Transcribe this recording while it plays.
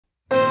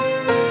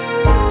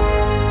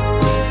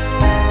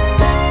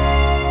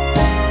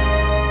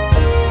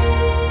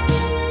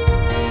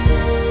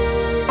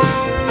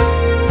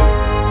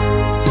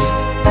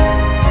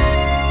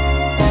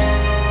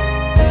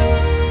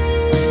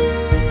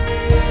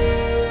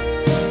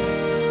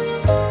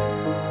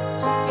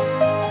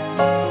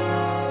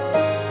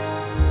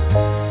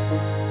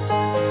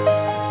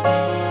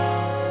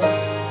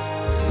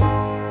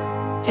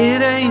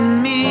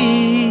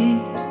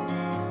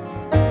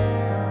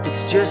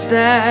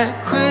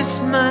that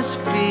Christmas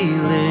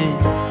feeling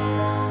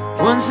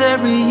once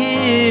every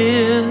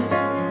year.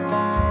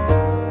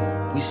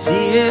 We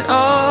see it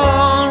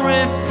all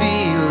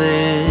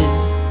revealing,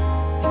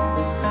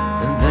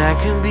 and that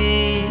can be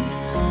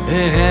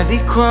a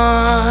heavy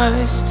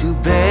cross to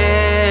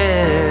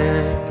bear.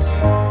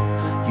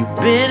 You've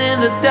been in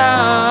the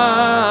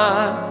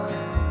dark,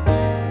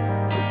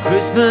 but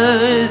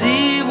Christmas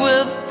Eve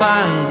will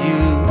find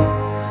you,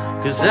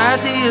 'cause I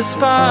see a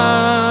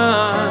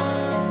spark.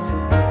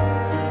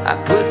 I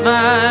put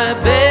my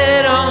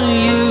bet on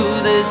you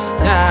this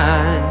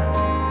time,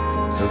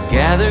 so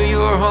gather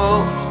your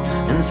hopes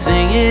and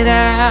sing it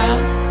out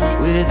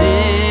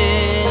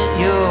within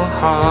your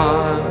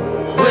heart.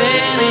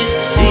 When it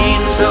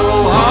seems so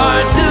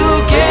hard to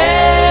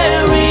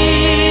carry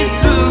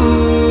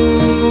through,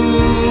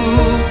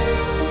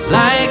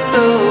 like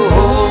the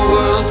whole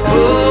world's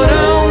put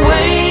a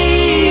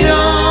weight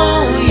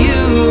on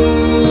you.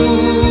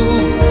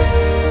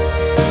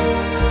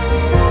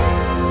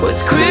 Well,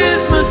 it's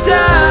Christmas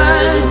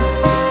time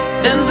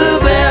and the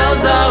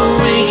bells are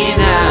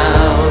ringing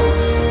out.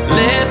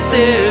 Let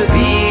there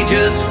be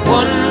just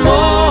one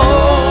more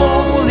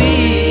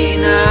holy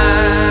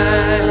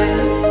night.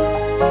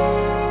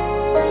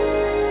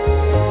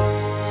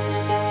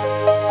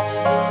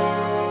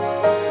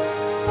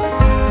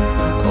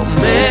 Oh,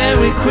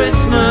 Merry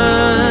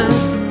Christmas.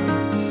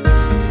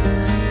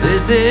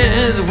 This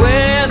is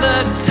where the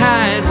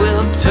tide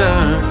will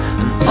turn,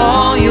 and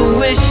all your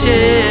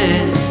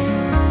wishes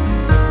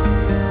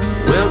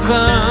will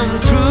come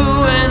true,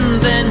 and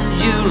then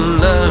you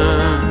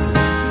learn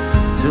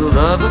to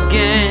love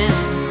again,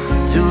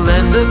 to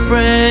lend a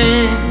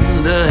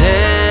friend a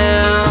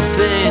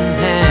helping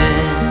hand.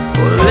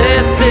 Or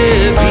let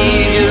there be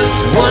just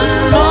one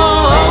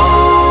more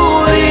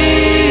holy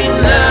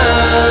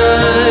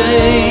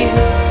night.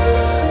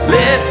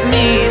 Let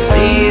me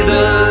see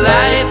the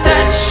light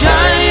that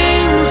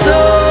shines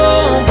so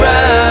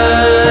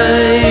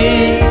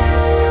bright.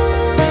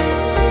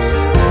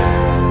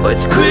 Oh,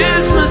 it's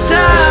Christmas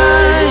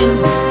time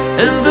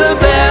and the